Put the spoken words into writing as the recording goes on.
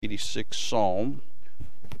86th Psalm.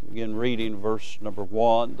 Begin reading verse number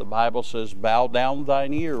 1. The Bible says, "Bow down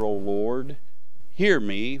thine ear, O Lord. Hear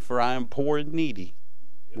me, for I am poor and needy."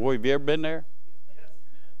 Boy, have you ever been there?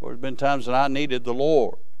 There's been times that I needed the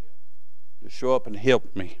Lord to show up and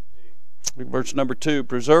help me. Verse number 2,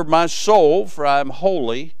 "Preserve my soul, for I am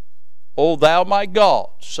holy. O thou my God,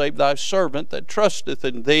 save thy servant that trusteth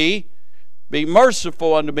in thee. Be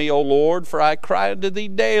merciful unto me, O Lord, for I cry unto thee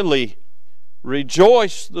daily.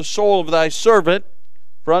 Rejoice the soul of thy servant,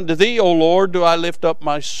 for unto thee, O Lord, do I lift up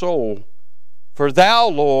my soul. For thou,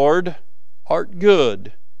 Lord, art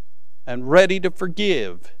good, and ready to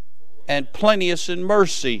forgive, and plenteous in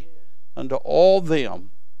mercy unto all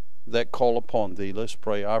them that call upon thee." Let's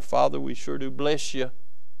pray. Our Father, we sure do bless you.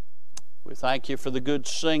 We thank you for the good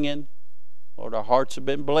singing. Lord, our hearts have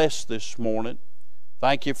been blessed this morning.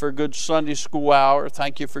 Thank you for a good Sunday school hour.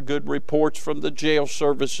 Thank you for good reports from the jail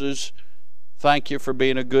services. Thank you for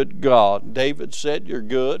being a good God. David said you're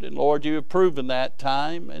good, and Lord, you have proven that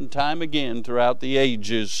time and time again throughout the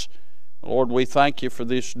ages. Lord, we thank you for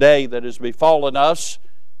this day that has befallen us.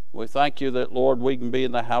 We thank you that, Lord, we can be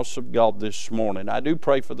in the house of God this morning. I do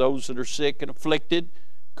pray for those that are sick and afflicted,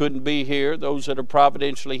 couldn't be here, those that are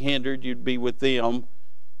providentially hindered, you'd be with them.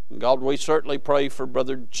 God, we certainly pray for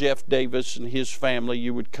Brother Jeff Davis and his family.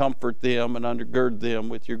 You would comfort them and undergird them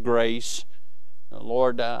with your grace.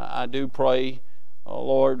 Lord, I do pray,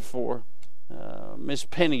 Lord, for Miss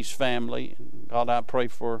Penny's family. God, I pray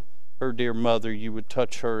for her dear mother. You would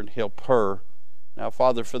touch her and help her. Now,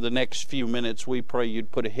 Father, for the next few minutes, we pray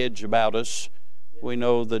you'd put a hedge about us. We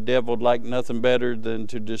know the devil would like nothing better than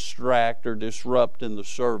to distract or disrupt in the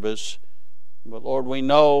service. But Lord, we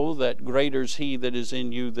know that greater is he that is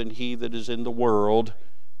in you than he that is in the world.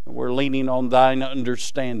 And we're leaning on thine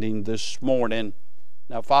understanding this morning.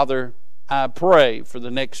 Now, Father, I pray for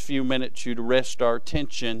the next few minutes you to rest our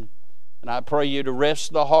attention. And I pray you to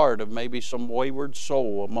rest the heart of maybe some wayward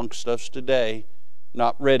soul amongst us today,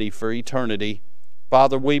 not ready for eternity.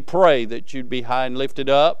 Father, we pray that you'd be high and lifted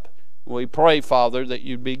up. We pray, Father, that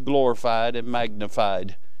you'd be glorified and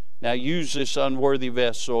magnified. Now use this unworthy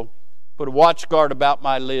vessel. Put a watch guard about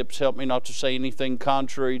my lips. Help me not to say anything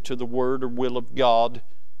contrary to the word or will of God.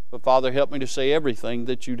 But Father, help me to say everything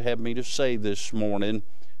that you'd have me to say this morning.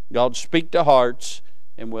 God, speak to hearts,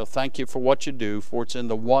 and we'll thank you for what you do, for it's in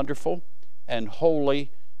the wonderful and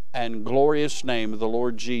holy and glorious name of the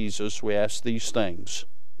Lord Jesus we ask these things.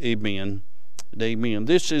 Amen and amen.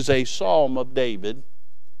 This is a psalm of David.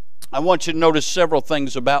 I want you to notice several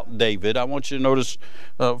things about David. I want you to notice,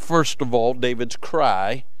 first of all, David's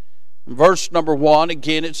cry. Verse number 1,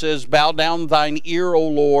 again it says, "Bow down thine ear, O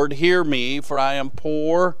Lord, hear me, for I am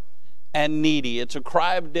poor and needy." It's a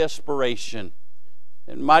cry of desperation.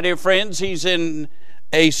 And my dear friends, he's in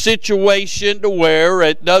a situation to where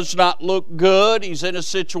it does not look good. He's in a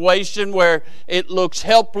situation where it looks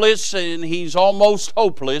helpless and he's almost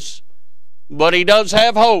hopeless. But he does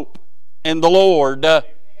have hope in the Lord. And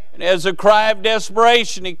as a cry of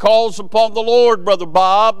desperation, he calls upon the Lord, Brother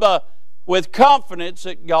Bob, with confidence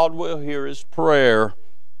that God will hear his prayer.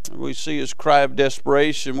 We see his cry of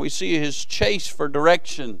desperation. We see his chase for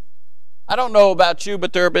direction. I don't know about you,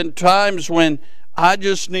 but there have been times when I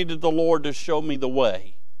just needed the Lord to show me the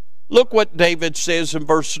way. Look what David says in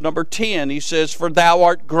verse number 10. He says, "For thou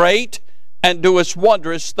art great and doest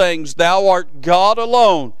wondrous things. Thou art God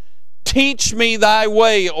alone. Teach me thy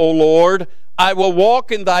way, O Lord. I will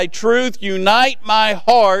walk in thy truth. Unite my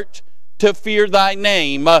heart to fear thy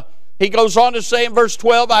name." He goes on to say in verse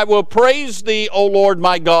 12, "I will praise thee, O Lord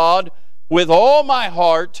my God, with all my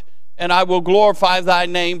heart, and I will glorify thy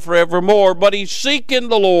name forevermore." But he's seeking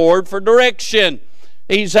the Lord for direction.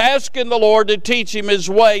 He's asking the Lord to teach him his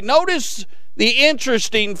way. Notice the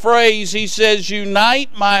interesting phrase. He says,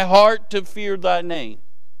 "Unite my heart to fear thy name."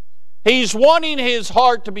 He's wanting his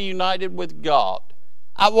heart to be united with God.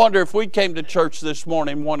 I wonder if we came to church this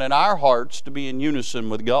morning wanting our hearts to be in unison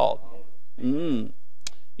with God.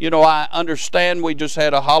 You know, I understand we just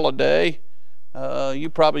had a holiday. You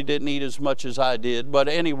probably didn't eat as much as I did. But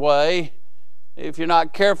anyway, if you're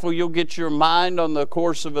not careful, you'll get your mind on the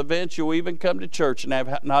course of events. You'll even come to church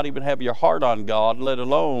and not even have your heart on God, let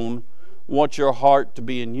alone want your heart to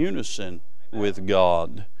be in unison with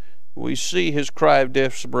God. We see his cry of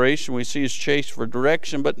desperation. We see his chase for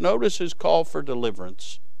direction. But notice his call for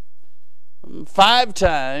deliverance. 5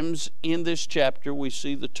 times in this chapter we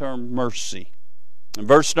see the term mercy. In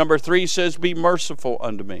verse number 3 says, "Be merciful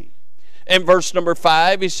unto me." In verse number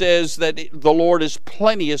 5 he says that the Lord is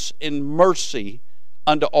plenteous in mercy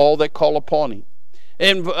unto all that call upon him.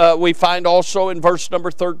 And we find also in verse number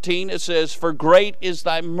 13, it says, "For great is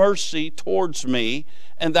thy mercy towards me,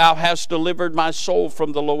 and thou hast delivered my soul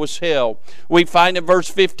from the lowest hell." We find in verse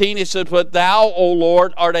 15, it says, "But thou, O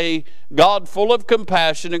Lord, art a God full of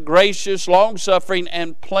compassion and gracious, long-suffering,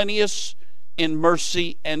 and plenteous in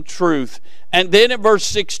mercy and truth." And then in verse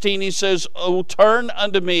 16, he says, "O turn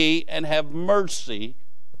unto me and have mercy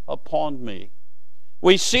upon me."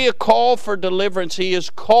 We see a call for deliverance. He is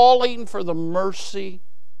calling for the mercy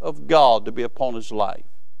of God to be upon his life.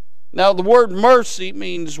 Now, the word mercy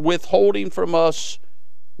means withholding from us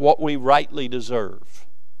what we rightly deserve.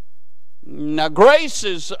 Now, grace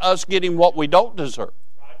is us getting what we don't deserve.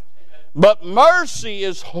 But mercy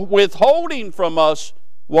is withholding from us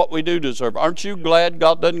what we do deserve. Aren't you glad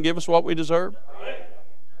God doesn't give us what we deserve?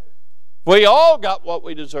 If we all got what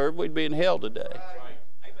we deserve, we'd be in hell today.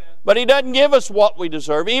 But he doesn't give us what we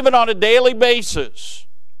deserve, even on a daily basis.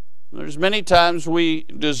 There's many times we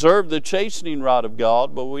deserve the chastening rod of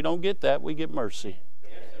God, but we don't get that. We get mercy.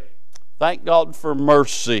 Thank God for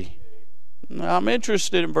mercy. Now, I'm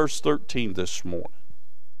interested in verse 13 this morning.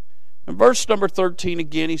 In verse number 13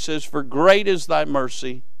 again, he says, "For great is thy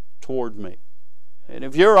mercy toward me." And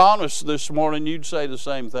if you're honest this morning, you'd say the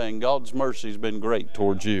same thing. God's mercy's been great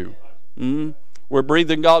towards you. We're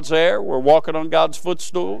breathing God's air. We're walking on God's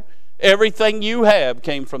footstool. Everything you have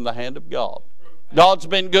came from the hand of God. God's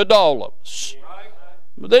been good to all of us.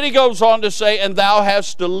 But then he goes on to say, "And thou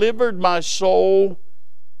hast delivered my soul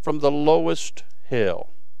from the lowest hell."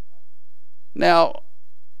 Now,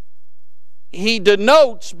 he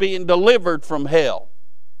denotes being delivered from hell.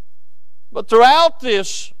 But throughout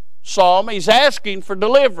this psalm, he's asking for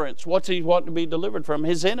deliverance. What's he wanting to be delivered from?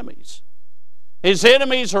 His enemies. His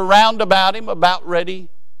enemies are round about him, about ready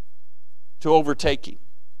to overtake him.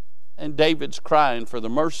 And David's crying for the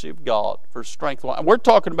mercy of God, for strength. We're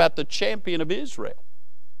talking about the champion of Israel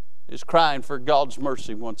is crying for God's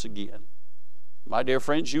mercy once again. My dear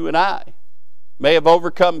friends, you and I may have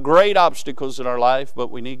overcome great obstacles in our life, but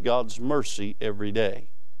we need God's mercy every day.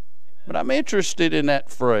 But I'm interested in that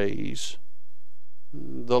phrase,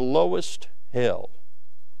 the lowest hell.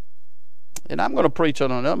 And I'm going to preach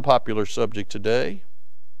on an unpopular subject today,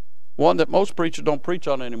 one that most preachers don't preach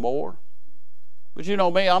on anymore. But you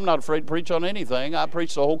know me, I'm not afraid to preach on anything. I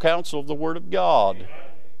preach the whole counsel of the Word of God.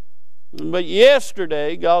 But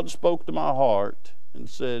yesterday, God spoke to my heart and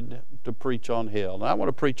said to preach on hell. And I want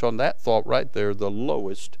to preach on that thought right there, the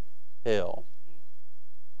lowest hell.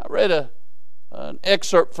 I read an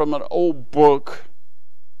excerpt from an old book,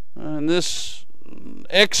 and this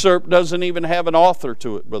excerpt doesn't even have an author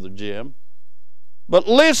to it, Brother Jim. But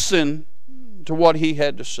listen to what he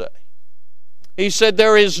had to say. He said,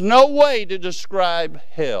 "There is no way to describe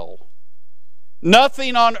hell.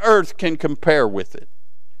 Nothing on earth can compare with it.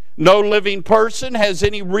 No living person has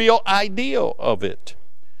any real idea of it.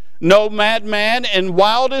 No madman in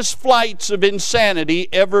wildest flights of insanity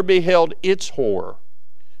ever beheld its horror.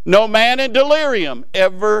 No man in delirium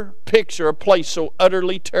ever picture a place so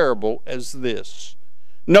utterly terrible as this.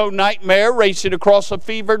 No nightmare racing across a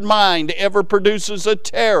fevered mind ever produces a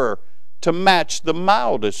terror to match the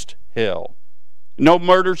mildest hell. No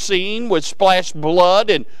murder scene with splashed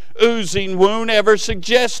blood and oozing wound ever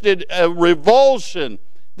suggested a revulsion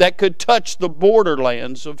that could touch the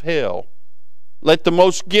borderlands of hell. Let the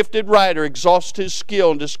most gifted writer exhaust his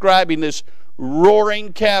skill in describing this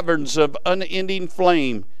roaring caverns of unending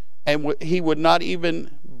flame, and he would not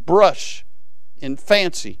even brush in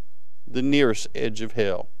fancy the nearest edge of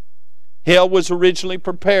hell. Hell was originally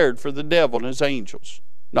prepared for the devil and his angels,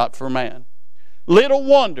 not for man. Little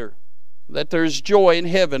wonder that there is joy in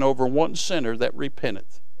heaven over one sinner that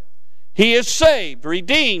repenteth. He is saved,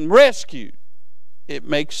 redeemed, rescued. It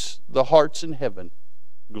makes the hearts in heaven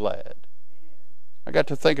glad." I got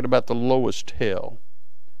to thinking about the lowest hell.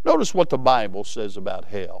 Notice what the Bible says about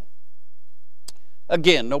hell.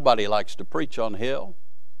 Again, nobody likes to preach on hell,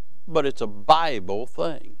 but it's a Bible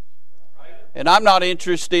thing. And I'm not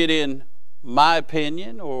interested in my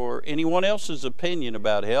opinion or anyone else's opinion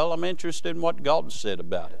about hell. I'm interested in what God said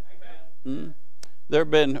about it. There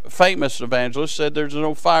have been famous evangelists said there's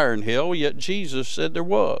no fire in hell, yet Jesus said there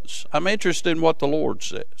was. I'm interested in what the Lord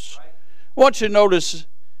says. I want you to notice,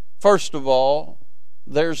 first of all,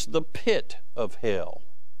 there's the pit of hell.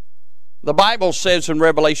 The Bible says in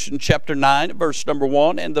Revelation chapter 9, verse number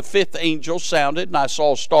 1, "And the fifth angel sounded, and I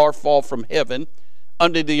saw a star fall from heaven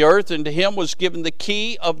unto the earth, and to him was given the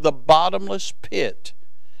key of the bottomless pit.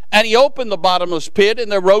 And he opened the bottomless pit,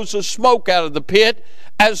 and there rose a smoke out of the pit,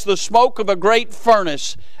 as the smoke of a great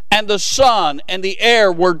furnace, and the sun and the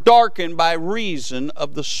air were darkened by reason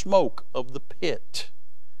of the smoke of the pit."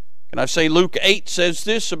 Can I say Luke 8 says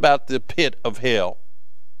this about the pit of hell?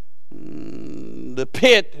 The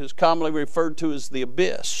pit is commonly referred to as the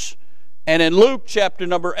abyss. And in Luke chapter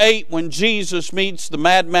number 8, when Jesus meets the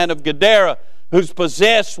madman of Gadara, who's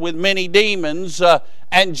possessed with many demons,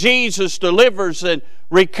 and Jesus delivers and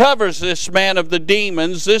recovers this man of the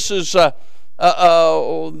demons, this is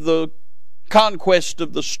the conquest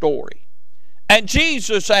of the story. And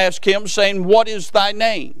Jesus asked him, saying, "What is thy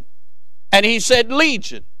name?" And he said,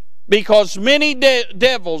 "Legion," because many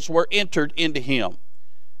devils were entered into him.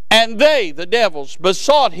 And they, the devils,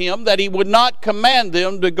 besought him that he would not command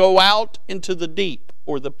them to go out into the deep,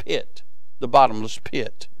 or the pit, the bottomless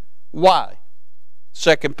pit. Why?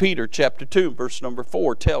 2 Peter chapter 2, verse number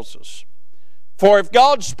 4 tells us, "For if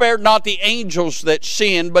God spared not the angels that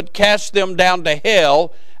sinned, but cast them down to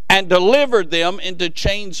hell, and delivered them into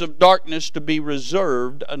chains of darkness to be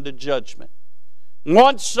reserved unto judgment."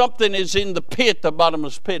 Once something is in the pit, the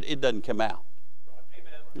bottomless pit, it doesn't come out.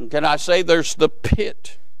 Amen. Can I say there's the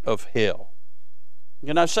pit of hell?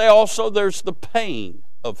 Can I say also there's the pain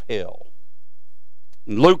of hell?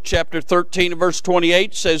 In Luke chapter 13 verse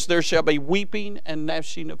 28 says, "There shall be weeping and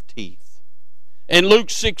gnashing of teeth." In Luke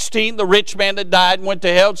 16, the rich man that died and went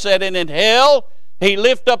to hell said, "And in hell he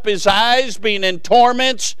lift up his eyes, being in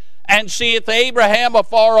torments, and seeth Abraham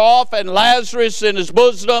afar off, and Lazarus in his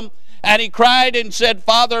bosom. And he cried and said,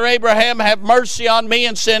 Father Abraham, have mercy on me,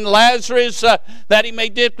 and send Lazarus, that he may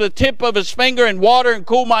dip the tip of his finger in water and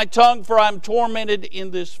cool my tongue, for I am tormented in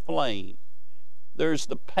this flame." There's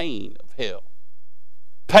the pain of hell.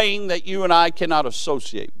 Pain that you and I cannot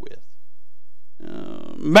associate with.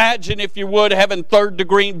 Imagine, if you would, having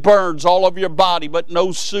third-degree burns all over your body, but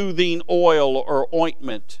no soothing oil or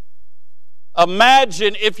ointment.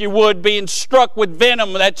 Imagine, if you would, being struck with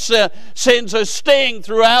venom that sends a sting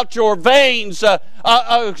throughout your veins,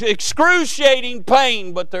 excruciating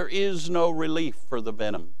pain, but there is no relief for the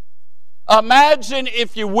venom. Imagine,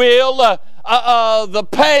 if you will, the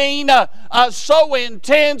pain so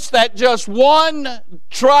intense that just one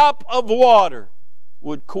drop of water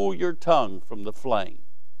would cool your tongue from the flame.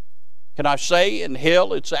 Can I say, in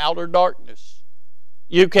hell it's outer darkness.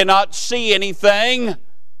 You cannot see anything,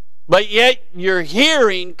 but yet you're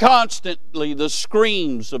hearing constantly the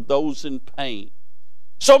screams of those in pain.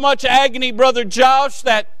 So much agony, Brother Josh,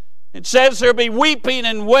 that it says there'll be weeping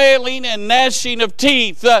and wailing and gnashing of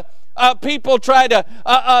teeth. People try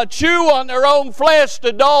to chew on their own flesh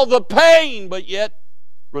to dull the pain, but yet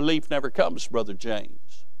relief never comes, Brother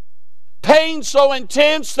James. Pain so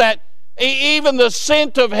intense that even the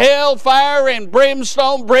scent of hell, fire and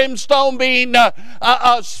brimstone being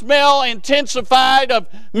a smell intensified of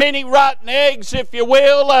many rotten eggs, if you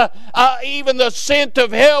will, even the scent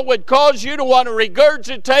of hell would cause you to want to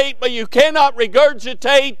regurgitate, but you cannot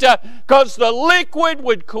regurgitate because the liquid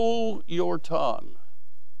would cool your tongue.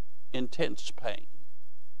 Intense pain.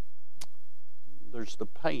 There's the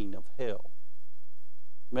pain of hell.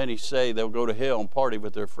 Many say they'll go to hell and party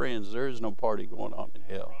with their friends. There is no party going on in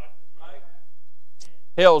hell.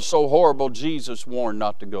 Hell is so horrible, Jesus warned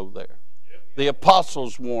not to go there. The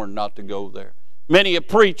apostles warned not to go there. Many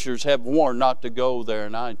preachers have warned not to go there,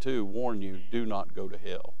 and I too warn you, do not go to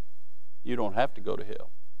hell. You don't have to go to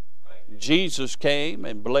hell. Jesus came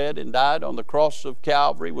and bled and died on the cross of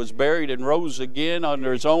Calvary, was buried and rose again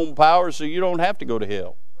under His own power, so you don't have to go to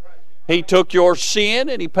hell. He took your sin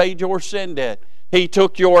and He paid your sin debt. He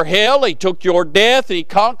took your hell, He took your death, and He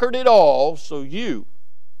conquered it all, so you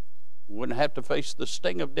wouldn't have to face the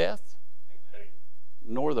sting of death,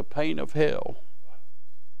 nor the pain of hell.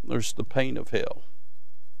 There's the pain of hell.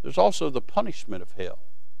 There's also the punishment of hell.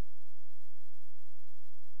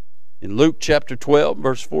 In Luke chapter 12,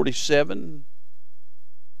 verse 47,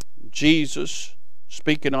 Jesus,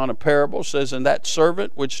 speaking on a parable, says, "And that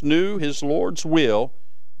servant which knew his Lord's will,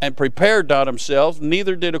 and prepared not himself,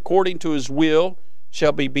 neither did according to his will,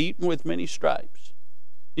 shall be beaten with many stripes."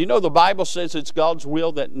 You know, the Bible says it's God's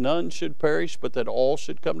will that none should perish, but that all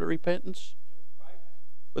should come to repentance.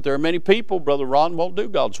 But there are many people, Brother Ron, won't do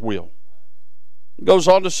God's will. It goes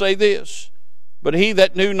on to say this, "But he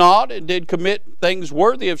that knew not and did commit things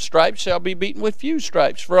worthy of stripes shall be beaten with few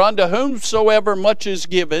stripes. For unto whomsoever much is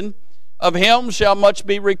given, of him shall much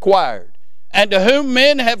be required. And to whom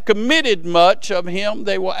men have committed much, of him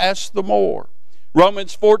they will ask the more."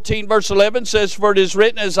 Romans 14 verse 11 says, "For it is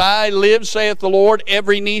written, As I live, saith the Lord,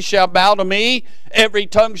 every knee shall bow to me, every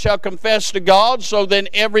tongue shall confess to God. So then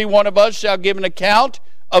every one of us shall give an account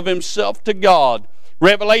of himself to God."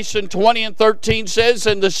 Revelation 20 and 13 says,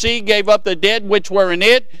 "And the sea gave up the dead which were in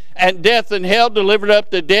it, and death and hell delivered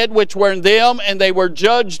up the dead which were in them, and they were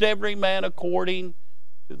judged every man according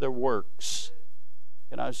to their works."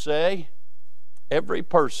 Can I say, every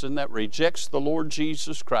person that rejects the Lord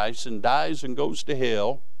Jesus Christ and dies and goes to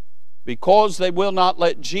hell, because they will not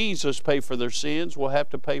let Jesus pay for their sins, will have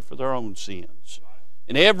to pay for their own sins.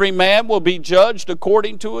 And every man will be judged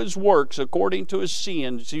according to his works, according to his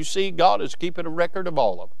sins. You see, God is keeping a record of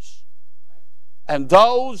all of us. And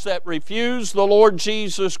those that refuse the Lord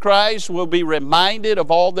Jesus Christ will be reminded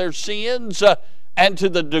of all their sins, and to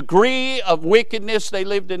the degree of wickedness they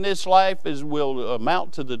lived in this life will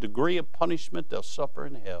amount to the degree of punishment they'll suffer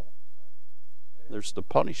in hell. There's the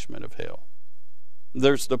punishment of hell.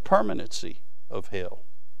 There's the permanency of hell.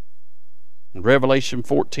 In Revelation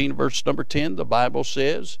 14, verse number 10, the Bible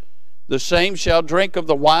says, "The same shall drink of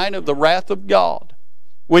the wine of the wrath of God,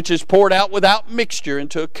 which is poured out without mixture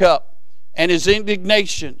into a cup, and his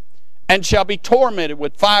indignation, and shall be tormented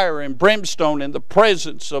with fire and brimstone in the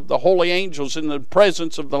presence of the holy angels, in the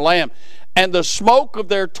presence of the Lamb. And the smoke of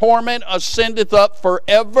their torment ascendeth up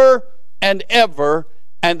forever and ever,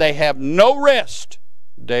 and they have no rest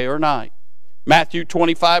day or night." Matthew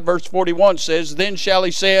 25, verse 41 says, "Then shall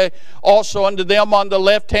he say also unto them on the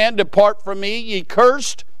left hand, Depart from me, ye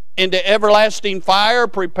cursed, into everlasting fire,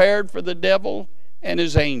 prepared for the devil and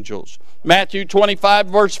his angels." Matthew 25,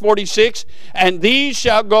 verse 46, "And these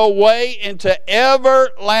shall go away into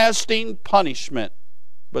everlasting punishment,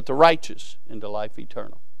 but the righteous into life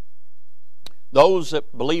eternal." Those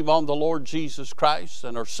that believe on the Lord Jesus Christ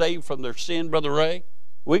and are saved from their sin, Brother Ray,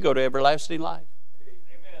 we go to everlasting life.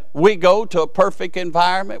 We go to a perfect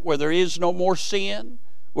environment where there is no more sin,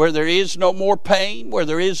 where there is no more pain, where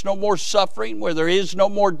there is no more suffering, where there is no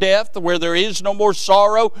more death, where there is no more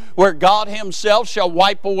sorrow, where God Himself shall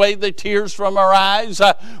wipe away the tears from our eyes.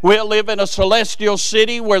 We'll live in a celestial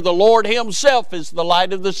city where the Lord Himself is the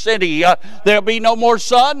light of the city. There'll be no more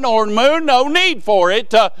sun nor moon, no need for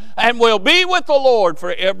it, and we'll be with the Lord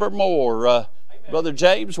forevermore. Brother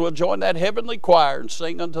James will join that heavenly choir and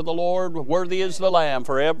sing unto the Lord, "Worthy is the Lamb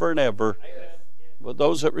forever and ever." But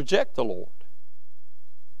those that reject the Lord,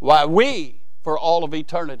 why, we, for all of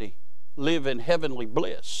eternity, live in heavenly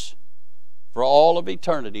bliss. For all of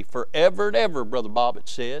eternity, forever and ever, Brother Bobbitt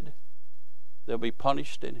said, they'll be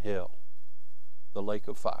punished in hell, the lake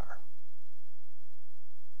of fire.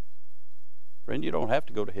 Friend, you don't have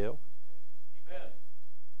to go to hell.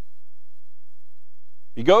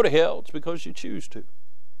 If you go to hell, it's because you choose to.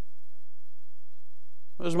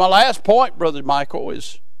 As my last point, Brother Michael,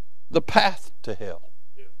 is the path to hell.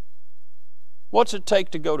 What's it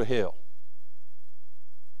take to go to hell?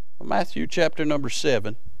 Well, Matthew chapter number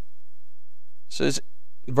 7 says,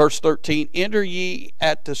 verse 13, "Enter ye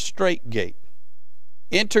at the strait gate.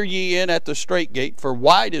 Enter ye in at the strait gate, for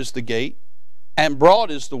wide is the gate, and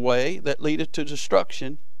broad is the way that leadeth to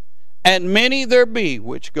destruction, and many there be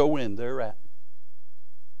which go in thereat."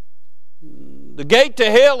 The gate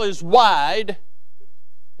to hell is wide,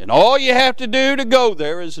 and all you have to do to go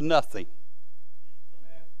there is nothing.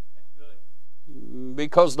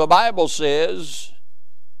 Because the Bible says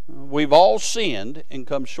we've all sinned and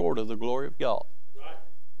come short of the glory of God.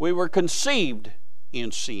 We were conceived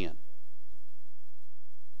in sin.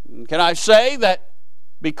 Can I say that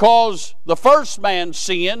because the first man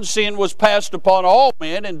sinned, sin was passed upon all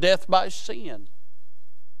men, and death by sin.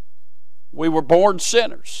 We were born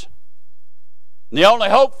sinners. And the only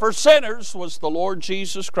hope for sinners was the Lord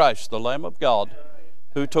Jesus Christ, the Lamb of God,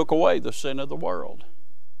 who took away the sin of the world.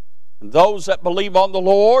 And those that believe on the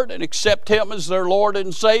Lord and accept Him as their Lord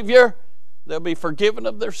and Savior, they'll be forgiven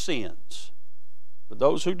of their sins. But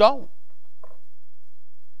those who don't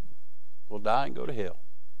will die and go to hell.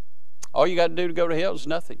 All you got to do to go to hell is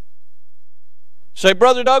nothing. Say,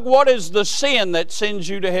 Brother Doug, what is the sin that sends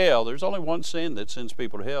you to hell? There's only one sin that sends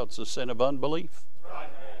people to hell. It's the sin of unbelief.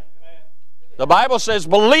 The Bible says,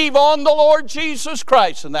 "Believe on the Lord Jesus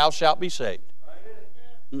Christ, and thou shalt be saved."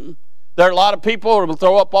 There are a lot of people who will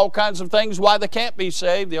throw up all kinds of things why they can't be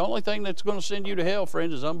saved. The only thing that's going to send you to hell,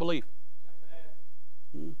 friends, is unbelief.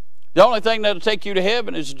 The only thing that will take you to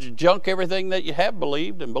heaven is to junk everything that you have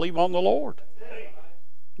believed and believe on the Lord.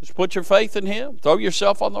 Just put your faith in Him. Throw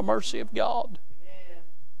yourself on the mercy of God.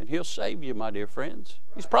 And He'll save you, my dear friends.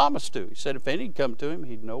 He's promised to. He said if any come to Him,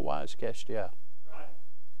 He'd no wise cast you out.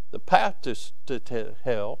 The path to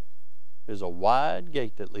hell is a wide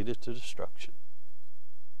gate that leadeth to destruction.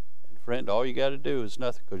 And friend, all you got to do is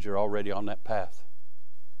nothing, because you're already on that path.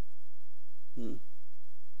 But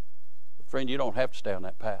friend, you don't have to stay on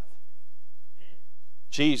that path.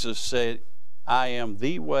 Jesus said, "I am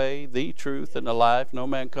the way, the truth, and the life. No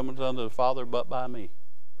man cometh unto the Father but by me."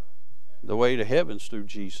 The way to heaven's through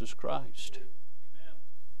Jesus Christ.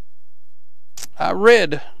 I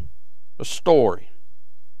read a story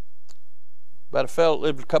about a fellow that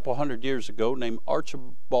lived a couple hundred years ago named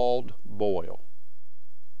Archibald Boyle.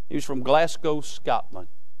 He was from Glasgow, Scotland.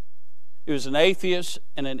 He was an atheist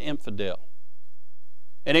and an infidel.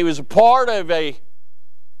 And he was a part of a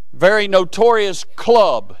very notorious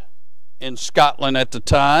club in Scotland at the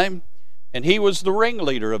time. And he was the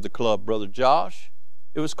ringleader of the club, Brother Josh.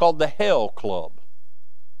 It was called the Hell Club.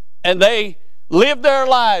 And they lived their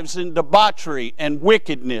lives in debauchery and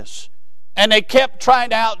wickedness. And they kept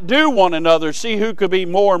trying to outdo one another, see who could be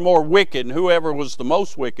more and more wicked. And whoever was the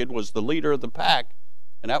most wicked was the leader of the pack,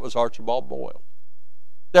 and that was Archibald Boyle.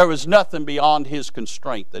 There was nothing beyond his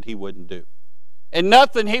constraint that he wouldn't do. And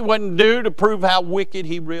nothing he wouldn't do to prove how wicked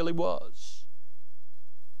he really was.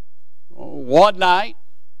 One night,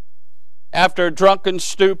 after a drunken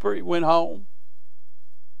stupor, he went home.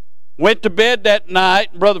 Went to bed that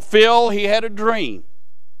night. Brother Phil, he had a dream.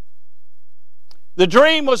 The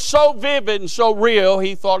dream was so vivid and so real,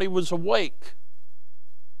 he thought he was awake.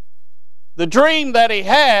 The dream that he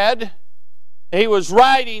had, he was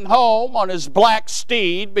riding home on his black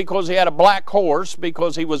steed because he had a black horse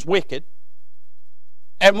because he was wicked.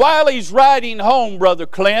 And while he's riding home, Brother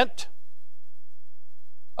Clint,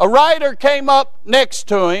 a rider came up next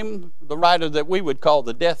to him, the rider that we would call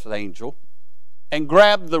the death angel, and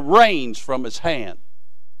grabbed the reins from his hand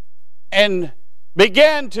and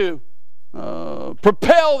began to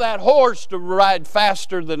propel that horse to ride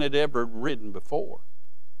faster than it ever ridden before.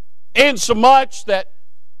 Insomuch that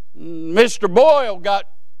Mr. Boyle got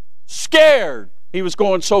scared. He was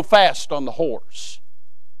going so fast on the horse.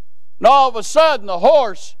 And all of a sudden the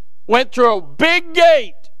horse went through a big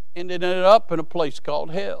gate and ended up in a place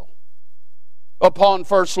called hell. Upon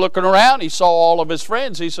first looking around, he saw all of his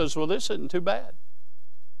friends. He says, well, this isn't too bad.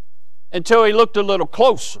 Until he looked a little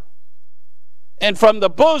closer. And from the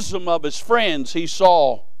bosom of his friends, he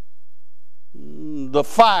saw the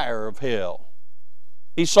fire of hell.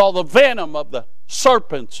 He saw the venom of the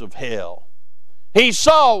serpents of hell. He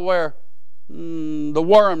saw where the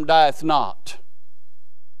worm dieth not.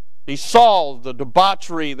 He saw the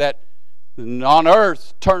debauchery that on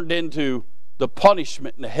earth turned into the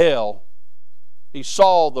punishment in hell. He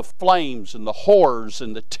saw the flames and the horrors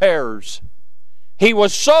and the terrors. He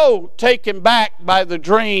was so taken back by the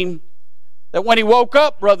dream that when he woke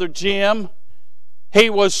up, Brother Jim, he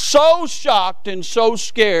was so shocked and so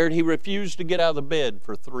scared he refused to get out of the bed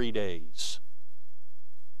for 3 days.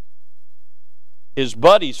 His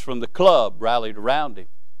buddies from the club rallied around him.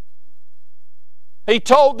 He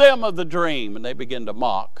told them of the dream, and they began to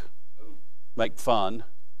mock, make fun,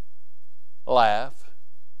 laugh.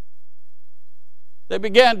 They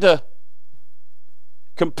began to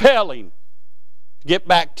compel him to get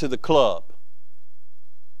back to the club.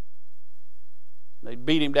 They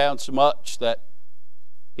beat him down so much that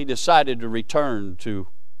he decided to return to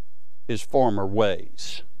his former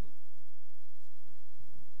ways.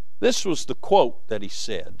 This was the quote that he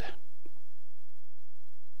said.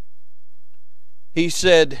 He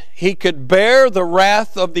said, he could bear the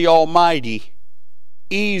wrath of the Almighty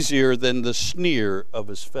easier than the sneer of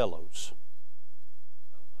his fellows.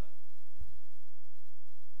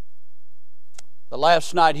 The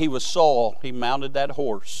last night he was Saul, he mounted that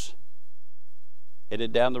horse,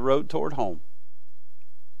 headed down the road toward home.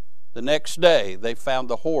 The next day, they found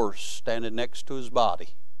the horse standing next to his body.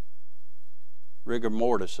 Rigor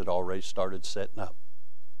mortis had already started setting up.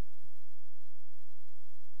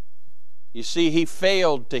 You see, he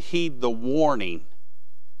failed to heed the warning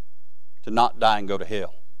to not die and go to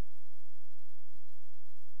hell.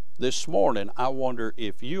 This morning, I wonder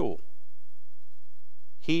if you'll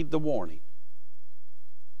heed the warning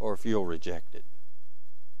or if you'll reject it.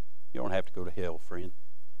 You don't have to go to hell, friend.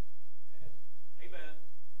 Amen.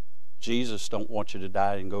 Jesus don't want you to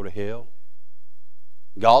die and go to hell.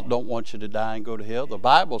 God don't want you to die and go to hell. The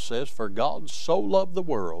Bible says, for God so loved the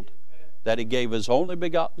world that he gave his only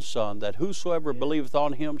begotten Son, that whosoever believeth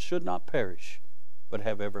on him should not perish, but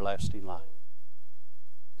have everlasting life.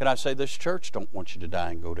 Can I say, this church don't want you to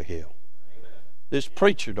die and go to hell. This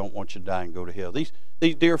preacher don't want you to die and go to hell. These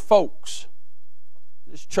dear folks,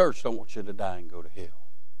 this church don't want you to die and go to hell.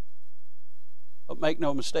 But make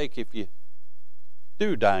no mistake, if you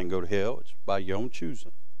do die and go to hell, it's by your own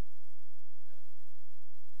choosing.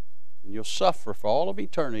 And you'll suffer for all of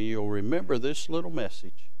eternity. You'll remember this little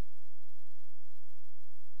message.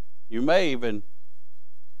 You may even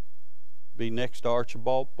be next to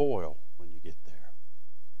Archibald Boyle when you get there.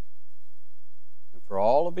 And for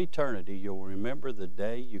all of eternity, you'll remember the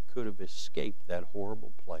day you could have escaped that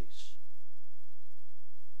horrible place.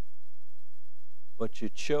 But you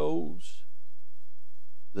chose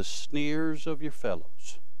the sneers of your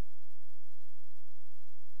fellows.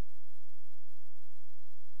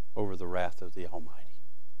 over the wrath of the Almighty.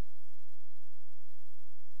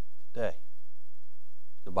 Today,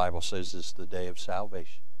 the Bible says it's the day of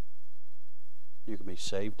salvation. You can be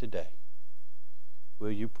saved today.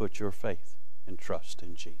 Will you put your faith and trust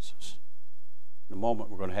in Jesus? In a moment,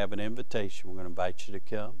 we're going to have an invitation. We're going to invite you to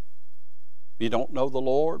come. If you don't know the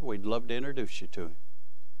Lord, we'd love to introduce you to Him.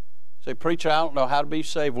 Say, preacher, I don't know how to be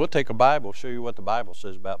saved. We'll take a Bible, show you what the Bible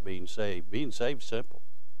says about being saved. Being saved is simple.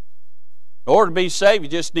 In order to be saved, you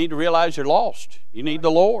just need to realize you're lost. You need the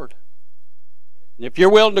Lord. And if you're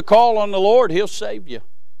willing to call on the Lord, He'll save you.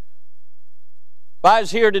 If I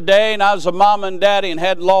was here today and I was a mama and daddy and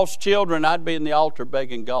had lost children, I'd be in the altar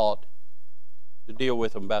begging God to deal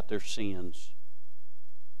with them about their sins.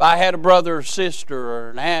 If I had a brother or sister or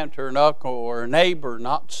an aunt or an uncle or a neighbor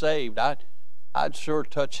not saved, I'd sure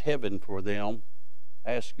touch heaven for them.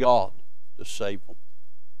 Ask God to save them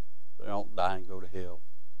so they don't die and go to hell.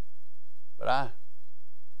 But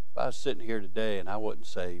if I was sitting here today and I wasn't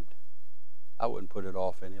saved, I wouldn't put it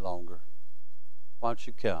off any longer. Why don't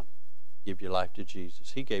you come? Give your life to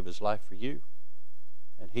Jesus. He gave His life for you.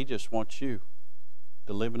 And He just wants you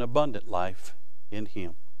to live an abundant life in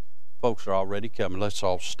Him. Folks are already coming. Let's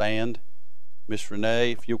all stand. Miss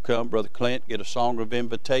Renee, if you'll come. Brother Clint, get a song of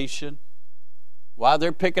invitation. While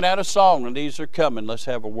they're picking out a song and these are coming, let's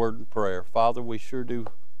have a word in prayer. Father, we sure do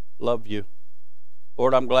love You.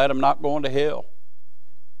 Lord, I'm glad I'm not going to hell.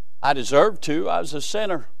 I deserved to. I was a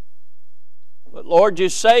sinner. But Lord, You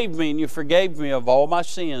saved me and You forgave me of all my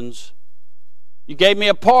sins. You gave me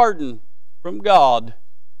a pardon from God.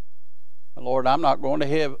 And Lord, I'm not going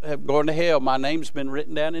to hell. My name's been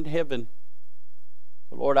written down in heaven.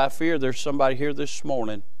 But Lord, I fear there's somebody here this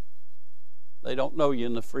morning. They don't know You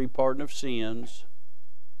in the free pardon of sins.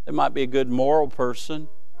 They might be a good moral person.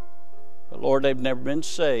 But Lord, they've never been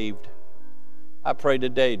saved. I pray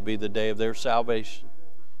today would be the day of their salvation.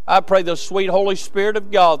 I pray the sweet Holy Spirit of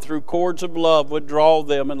God through cords of love would draw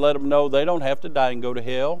them and let them know they don't have to die and go to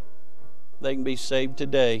hell. They can be saved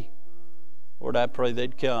today. Lord, I pray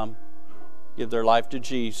they'd come, give their life to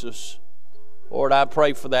Jesus. Lord, I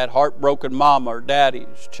pray for that heartbroken mama or daddy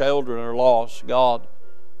whose children are lost. God,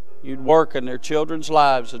 You'd work in their children's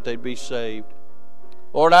lives that they'd be saved.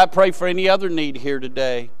 Lord, I pray for any other need here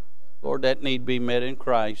today. Lord, that need be met in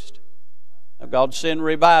Christ. Now, God, send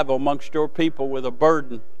revival amongst Your people with a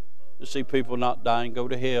burden to see people not die and go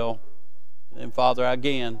to hell. And Father,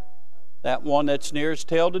 again, that one that's nearest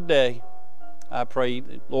hell today, I pray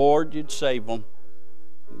that, Lord, You'd save them.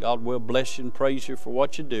 And God, we'll bless You and praise You for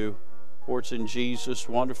what You do. For it's in Jesus'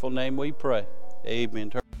 wonderful name we pray.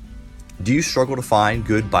 Amen. Do you struggle to find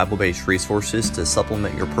good Bible-based resources to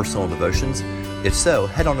supplement your personal devotions? If so,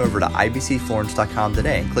 head on over to ibcflorence.com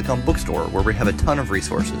today and click on Bookstore, where we have a ton of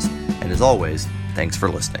resources. And as always, thanks for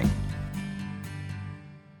listening.